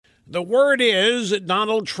The word is that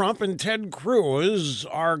Donald Trump and Ted Cruz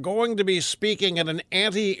are going to be speaking at an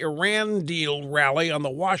anti-Iran deal rally on the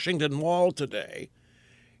Washington Mall today.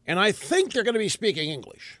 And I think they're going to be speaking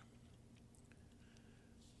English.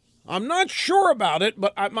 I'm not sure about it,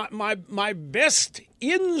 but my best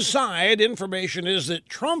inside information is that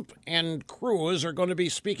Trump and Cruz are going to be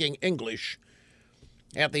speaking English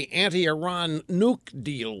at the anti-Iran nuke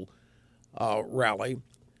deal rally,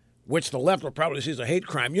 which the left will probably see as a hate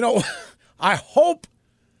crime. You know, I hope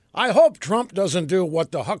Trump doesn't do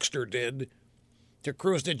what the huckster did to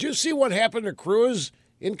Cruz. Did you see what happened to Cruz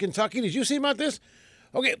in Kentucky? Did you see about this?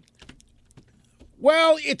 Okay.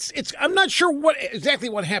 Well, I'm not sure exactly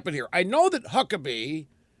what happened here. I know that Huckabee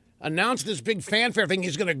announced this big fanfare thing.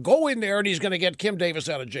 He's going to go in there and he's going to get Kim Davis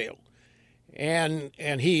out of jail. And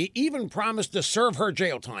he even promised to serve her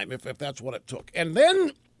jail time if that's what it took. And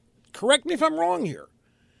then, correct me if I'm wrong here,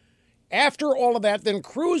 after all of that, then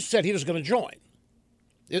Cruz said he was going to join.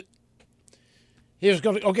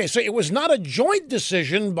 Okay, so it was not a joint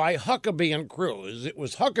decision by Huckabee and Cruz. It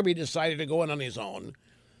was Huckabee decided to go in on his own.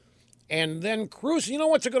 And then Cruz, you know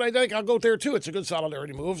what's a good idea? I'll go there too. It's a good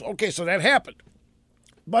solidarity move. Okay, so that happened.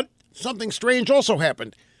 But something strange also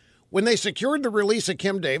happened. When they secured the release of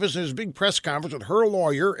Kim Davis, there was a big press conference with her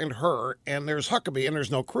lawyer and her, and there's Huckabee and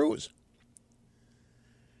there's no Cruz.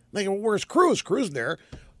 They go, well, where's Cruz? Cruz there.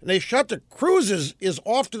 And they shut the Cruz is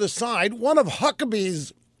off to the side. One of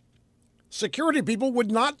Huckabee's security people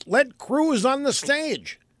would not let Cruz on the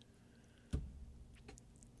stage.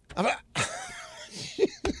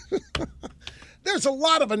 There's a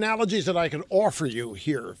lot of analogies that I can offer you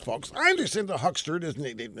here, folks. I understand the huckster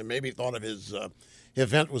maybe thought of his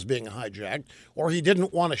event was being hijacked, or he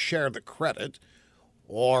didn't want to share the credit,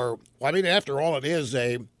 or, I mean, after all, it is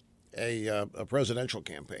a presidential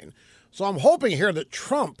campaign. So I'm hoping here that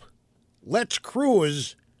Trump lets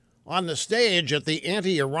Cruz on the stage at the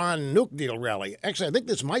anti-Iran nuke deal rally. Actually, I think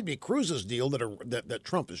this might be Cruz's deal that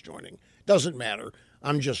Trump is joining. Doesn't matter.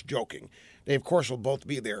 I'm just joking. They, of course, will both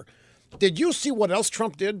be there. Did you see what else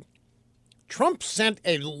Trump did? Trump sent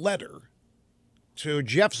a letter to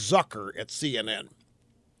Jeff Zucker at CNN.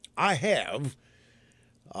 I have.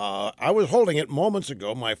 I was holding it moments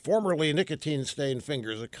ago, my formerly nicotine-stained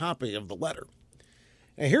fingers, a copy of the letter.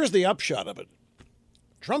 And here's the upshot of it.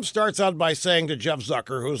 Trump starts out by saying to Jeff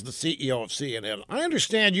Zucker, who's the CEO of CNN, I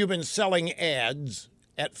understand you've been selling ads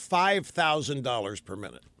at $5,000 per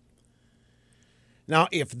minute. Now,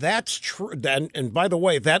 if that's true, then, and by the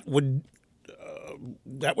way, that would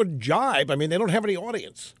jibe. I mean, they don't have any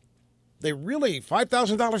audience. They really,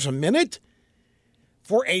 $5,000 a minute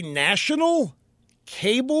for a national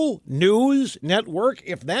cable news network?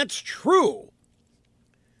 If that's true,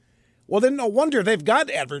 well, then no wonder they've got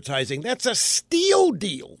advertising. That's a steal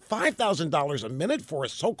deal. $5,000 a minute for a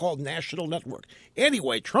so-called national network.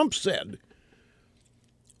 Anyway, Trump said,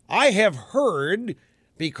 I have heard,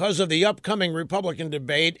 because of the upcoming Republican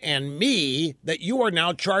debate and me, that you are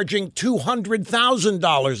now charging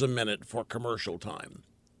 $200,000 a minute for commercial time.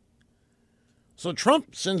 So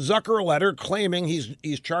Trump sends Zucker a letter claiming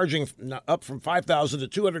he's charging up from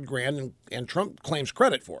 $5,000 to $200,000, and Trump claims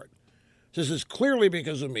credit for it. This is clearly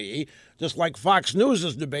because of me, just like Fox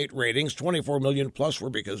News' debate ratings, 24 million plus, were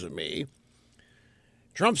because of me.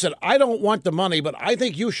 Trump said, I don't want the money, but I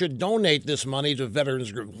think you should donate this money to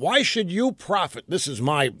veterans groups. Why should you profit? This is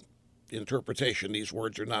my interpretation. These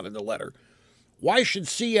words are not in the letter. Why should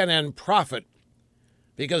CNN profit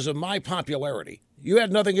because of my popularity? You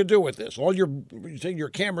had nothing to do with this. You say your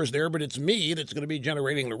camera's there, but it's me that's going to be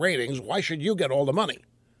generating the ratings. Why should you get all the money?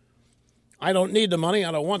 I don't need the money.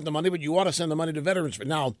 I don't want the money, but you ought to send the money to veterans.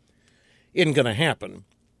 Now, it isn't going to happen.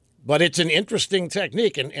 But it's an interesting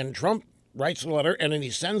technique, and Trump writes a letter, and then he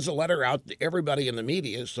sends a letter out to everybody in the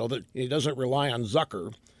media so that he doesn't rely on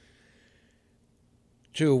Zucker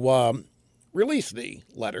to release the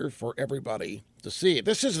letter for everybody to see.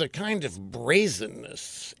 This is the kind of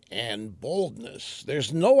brazenness and boldness.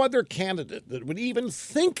 There's no other candidate that would even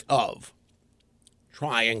think of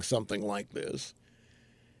trying something like this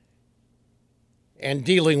and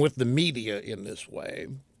dealing with the media in this way.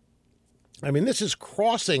 I mean, this is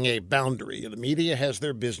crossing a boundary. The media has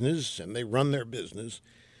their business, and they run their business,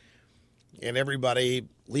 and everybody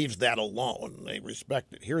leaves that alone. They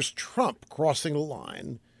respect it. Here's Trump crossing the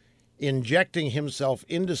line, injecting himself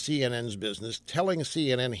into CNN's business, telling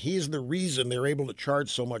CNN he's the reason they're able to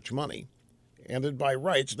charge so much money, and that by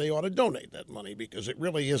rights they ought to donate that money because it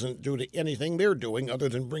really isn't due to anything they're doing other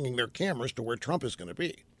than bringing their cameras to where Trump is going to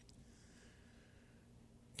be.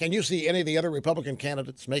 Can you see any of the other Republican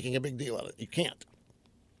candidates making a big deal out of it? You can't.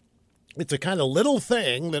 It's a kind of little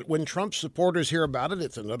thing that when Trump supporters hear about it,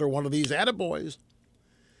 it's another one of these attaboys.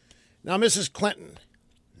 Now, Mrs. Clinton,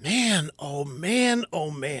 man, oh man,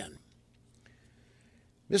 oh man.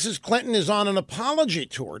 Mrs. Clinton is on an apology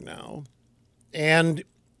tour now. And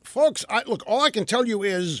folks, look, all I can tell you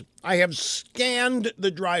is I have scanned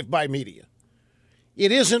the drive-by media.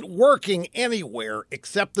 It isn't working anywhere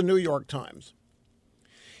except the New York Times.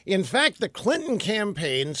 In fact, the Clinton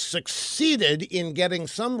campaign succeeded in getting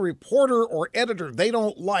some reporter or editor they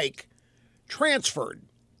don't like transferred.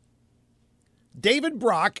 David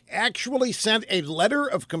Brock actually sent a letter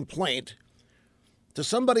of complaint to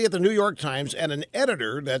somebody at the New York Times, and an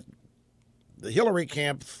editor that the Hillary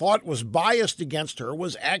camp thought was biased against her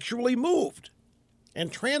was actually moved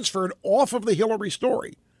and transferred off of the Hillary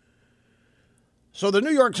story. So the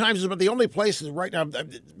New York Times is about the only place right now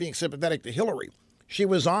being sympathetic to Hillary. She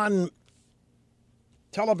was on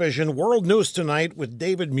television, World News Tonight, with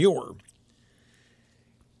David Muir,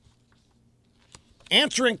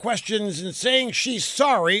 answering questions and saying she's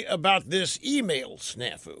sorry about this email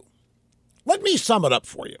snafu. Let me sum it up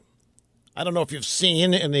for you. I don't know if you've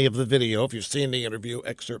seen any of the video, if you've seen the interview,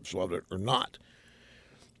 excerpts of it or not.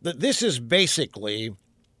 That this is basically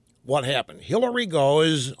what happened. Hillary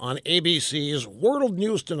goes on ABC's World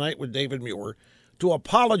News Tonight with David Muir to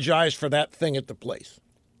apologize for that thing at the place.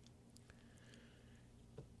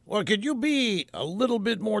 Well, could you be a little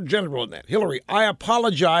bit more general than that? Hillary, I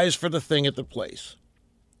apologize for the thing at the place.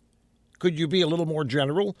 Could you be a little more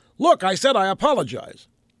general? Look, I said I apologize.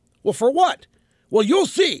 Well, for what? Well, you'll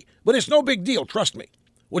see, but it's no big deal, trust me.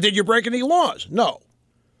 Well, did you break any laws? No.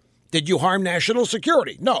 Did you harm national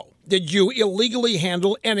security? No. Did you illegally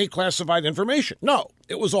handle any classified information? No.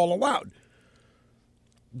 It was all allowed.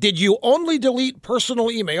 Did you only delete personal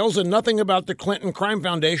emails and nothing about the Clinton Crime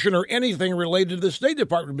Foundation or anything related to the State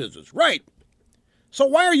Department business? Right. So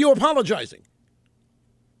why are you apologizing?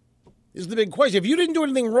 Is the big question. If you didn't do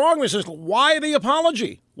anything wrong, Mrs. Clinton, why the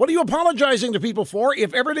apology? What are you apologizing to people for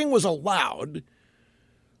if everything was allowed?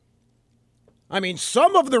 I mean,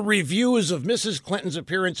 some of the reviews of Mrs. Clinton's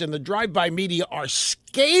appearance in the drive-by media are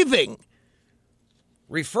scathing,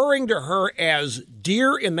 referring to her as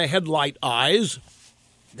deer in the headlight eyes.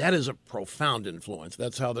 That is a profound influence.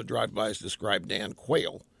 That's how the drive-bys described Dan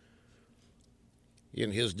Quayle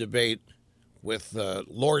in his debate with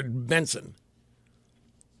Lord Benson.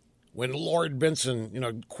 When Lord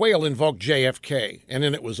Benson, Quayle invoked JFK, and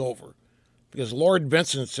then it was over. Because Lord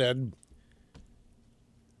Benson said,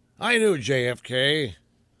 I knew JFK.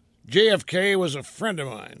 JFK was a friend of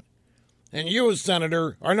mine. And you,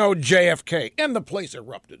 Senator, are no JFK. And the place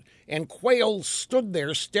erupted. And Quayle stood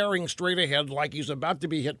there staring straight ahead like he's about to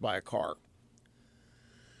be hit by a car.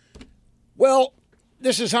 Well,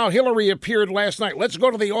 this is how Hillary appeared last night. Let's go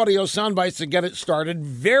to the audio sound bites to get it started.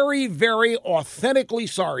 Very, very authentically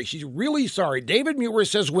sorry. She's really sorry. David Muir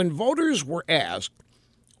says when voters were asked,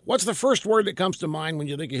 what's the first word that comes to mind when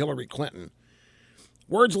you think of Hillary Clinton?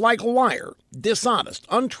 Words like liar, dishonest,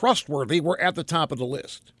 untrustworthy were at the top of the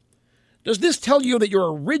list. Does this tell you that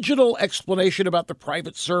your original explanation about the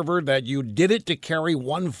private server, that you did it to carry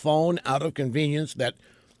one phone out of convenience, that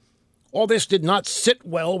all this did not sit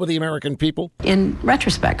well with the American people? In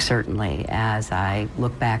retrospect, certainly, as I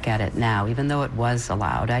look back at it now, even though it was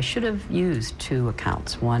allowed, I should have used two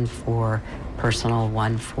accounts, one for personal,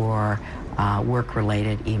 one for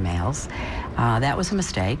work-related emails. That was a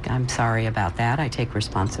mistake. I'm sorry about that. I take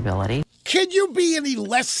responsibility. Can you be any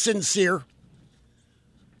less sincere?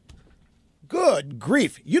 Good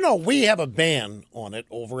grief. We have a ban on it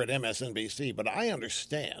over at MSNBC, but I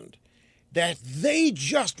understand that they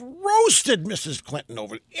just roasted Mrs. Clinton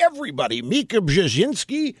over it. Everybody. Mika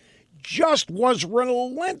Brzezinski just was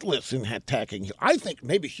relentless in attacking Hillary. I think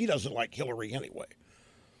maybe she doesn't like Hillary anyway.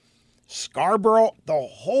 Scarborough, the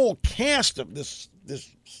whole cast of this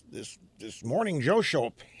Morning Joe show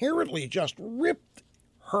apparently just ripped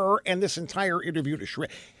her and this entire interview to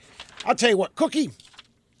shreds. I'll tell you what, Cookie,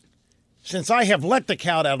 since I have let the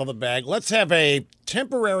cat out of the bag, let's have a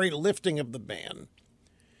temporary lifting of the ban.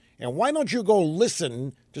 And why don't you go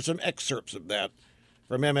listen to some excerpts of that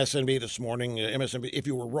from MSNBC this morning, MSNBC, if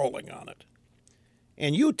you were rolling on it.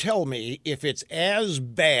 And you tell me if it's as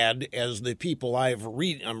bad as the people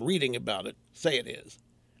I'm reading about it say it is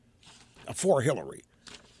for Hillary.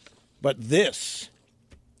 But this,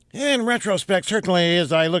 in retrospect, certainly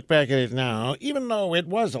as I look back at it now, even though it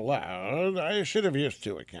was allowed, I should have used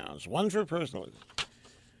two accounts, one for personal.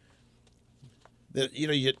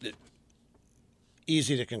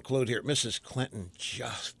 Easy to conclude here. Mrs. Clinton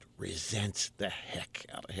just resents the heck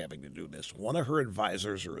out of having to do this. One of her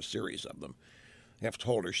advisors, or a series of them, have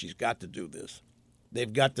told her she's got to do this.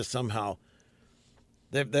 they've got to somehow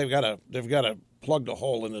they've got to plug the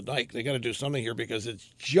hole in the dike. They got to do something here because it's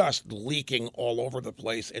just leaking all over the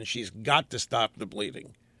place, and she's got to stop the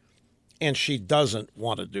bleeding. And she doesn't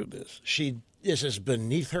want to do this. This is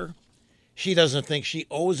beneath her. She doesn't think she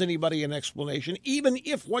owes anybody an explanation, even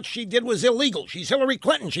if what she did was illegal. She's Hillary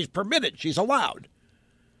Clinton. She's permitted. She's allowed.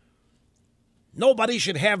 Nobody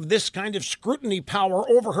should have this kind of scrutiny power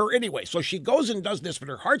over her anyway. So she goes and does this, but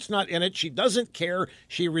her heart's not in it. She doesn't care.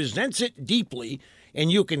 She resents it deeply, and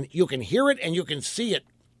you can hear it and you can see it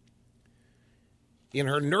in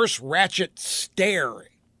her Nurse Ratched stare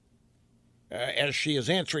as she is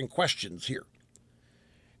answering questions here.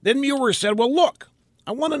 Then Muir said, well, look,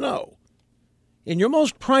 I want to know, in your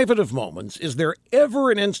most private of moments, is there ever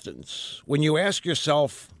an instance when you ask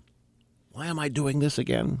yourself, why am I doing this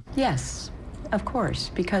again? Yes, of course,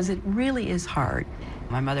 because it really is hard.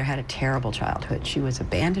 My mother had a terrible childhood. She was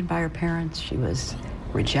abandoned by her parents. She was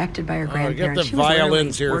rejected by her grandparents. Get the violins she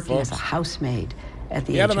was here, working folks. as a housemaid at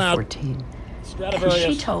the age of 14. And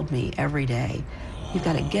she told me every day, you've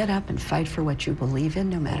got to get up and fight for what you believe in,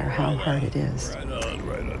 no matter how hard it is. Right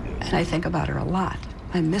on. And I think about her a lot.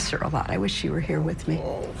 I miss her a lot. I wish she were here with me.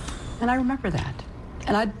 And I remember that.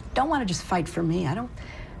 And I don't want to just fight for me. I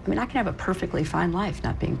can have a perfectly fine life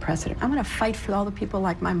not being president. I'm going to fight for all the people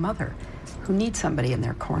like my mother who need somebody in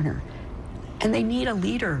their corner. And they need a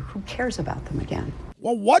leader who cares about them again.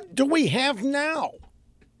 Well, what do we have now?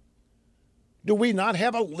 Do we not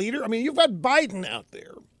have a leader? I mean, you've got Biden out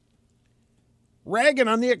there ragging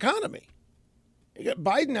on the economy. You got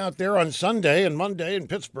Biden out there on Sunday and Monday in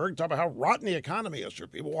Pittsburgh talking about how rotten the economy is for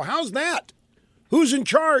people. Well, how's that? Who's in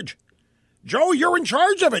charge? Joe, you're in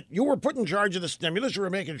charge of it. You were put in charge of the stimulus. You were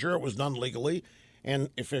making sure it was done legally and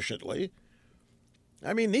efficiently.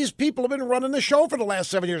 I mean, these people have been running the show for the last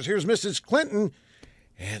 7 years. Here's Mrs. Clinton,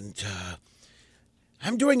 and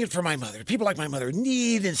I'm doing it for my mother. People like my mother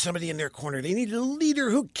need somebody in their corner. They need a leader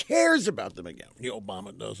who cares about them again.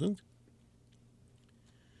 Obama doesn't.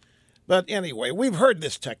 But anyway, we've heard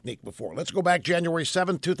this technique before. Let's go back January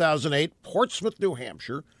 7, 2008, Portsmouth, New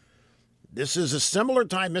Hampshire. This is a similar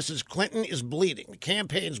time. Mrs. Clinton is bleeding. The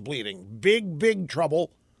campaign's bleeding. Big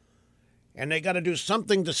trouble. And they got to do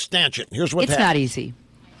something to stanch it. Here's what happened.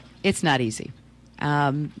 It's not easy.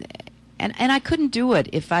 And I couldn't do it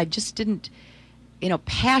if I just didn't,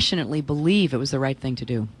 passionately believe it was the right thing to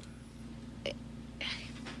do.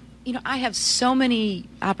 I have so many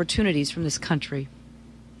opportunities from this country.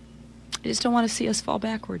 I just don't want to see us fall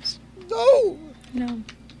backwards. No.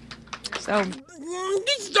 So.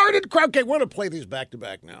 He started. Okay, we're going to play these back to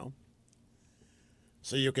back now,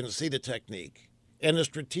 so you can see the technique and the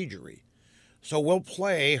strategery. So we'll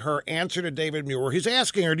play her answer to David Muir. He's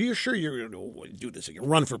asking her, "Do you sure you're going to do this again?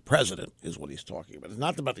 Run for president?" Is what he's talking about. It's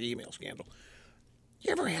not about the email scandal.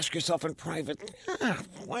 You ever ask yourself in private,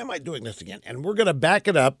 why am I doing this again? And we're going to back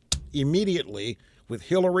it up immediately with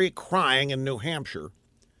Hillary crying in New Hampshire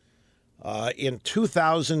in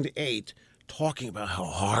 2008, talking about how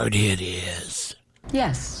hard it is.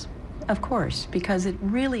 Yes, of course, because it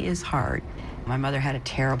really is hard. My mother had a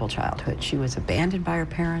terrible childhood. She was abandoned by her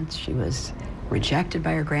parents. She was rejected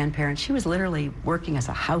by her grandparents. She was literally working as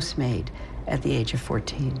a housemaid at the age of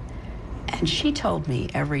 14. And she told me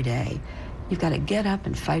every day, you've got to get up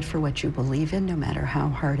and fight for what you believe in, no matter how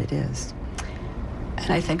hard it is.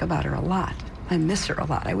 And I think about her a lot. I miss her a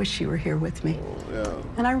lot. I wish she were here with me.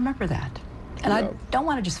 And I remember that. And I don't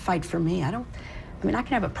want to just fight for me. I can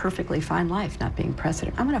have a perfectly fine life not being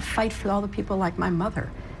president. I'm going to fight for all the people like my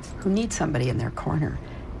mother who need somebody in their corner.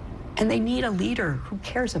 And they need a leader who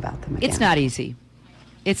cares about them again. It's not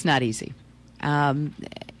easy. And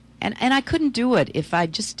I couldn't do it if I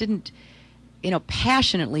just didn't,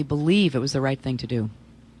 passionately believe it was the right thing to do.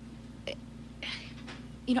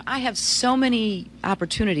 I have so many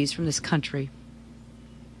opportunities from this country.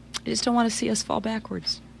 I just don't want to see us fall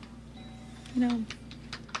backwards.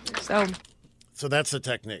 So that's the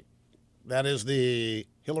technique. That is the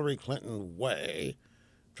Hillary Clinton way.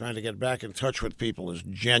 Trying to get back in touch with people is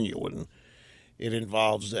genuine. It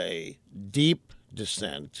involves a deep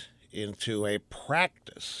descent into a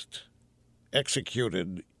practiced,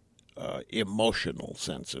 executed, emotional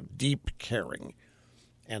sense of deep caring,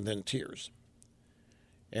 and then tears.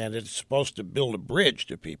 And it's supposed to build a bridge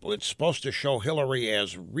to people. It's supposed to show Hillary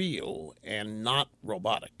as real and not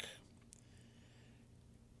robotic.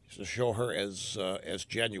 To show her as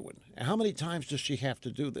genuine. And how many times does she have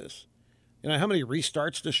to do this? How many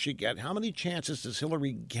restarts does she get? How many chances does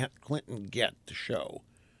Hillary Clinton get to show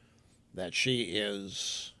that she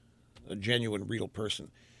is a genuine, real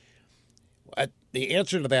person? The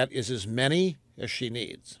answer to that is as many as she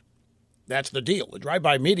needs. That's the deal. The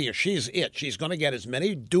drive-by media, she's it. She's going to get as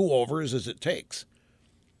many do-overs as it takes.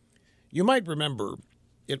 You might remember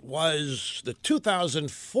it was the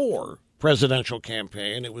 2004 presidential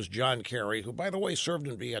campaign. It was John Kerry, who, by the way, served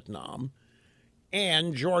in Vietnam,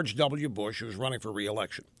 and George W. Bush, who was running for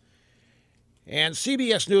re-election. And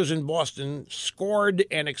CBS News in Boston scored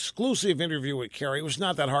an exclusive interview with Kerry. It was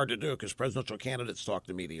not that hard to do because presidential candidates talk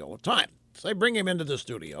to media all the time. So they bring him into the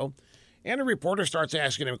studio, and a reporter starts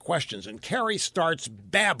asking him questions, and Kerry starts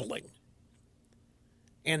babbling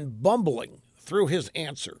and bumbling through his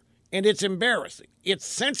answer. And it's embarrassing. It's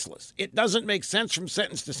senseless. It doesn't make sense from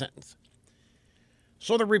sentence to sentence.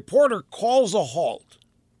 So the reporter calls a halt.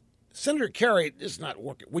 Senator Kerry, this is not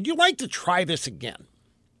working. Would you like to try this again?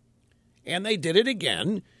 And they did it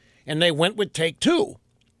again, and they went with take two.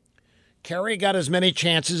 Kerry got as many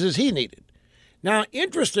chances as he needed. Now,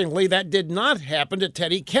 interestingly, that did not happen to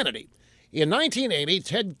Teddy Kennedy. In 1980,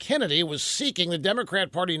 Ted Kennedy was seeking the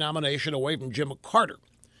Democrat Party nomination away from Jim Carter.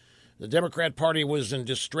 The Democrat Party was in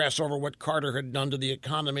distress over what Carter had done to the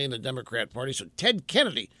economy in the Democrat Party. So Ted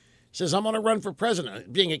Kennedy says, I'm going to run for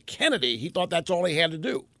president. Being a Kennedy, he thought that's all he had to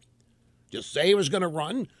do. Just say he was going to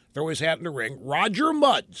run, throw his hat in the ring. Roger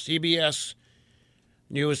Mudd, CBS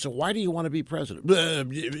News, so why do you want to be president? Mary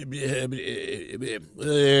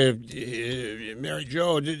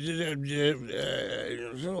Jo,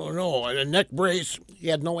 no, a neck brace. He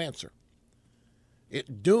had no answer.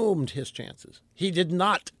 It doomed his chances. He did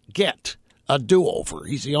not get a do-over.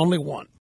 He's the only one.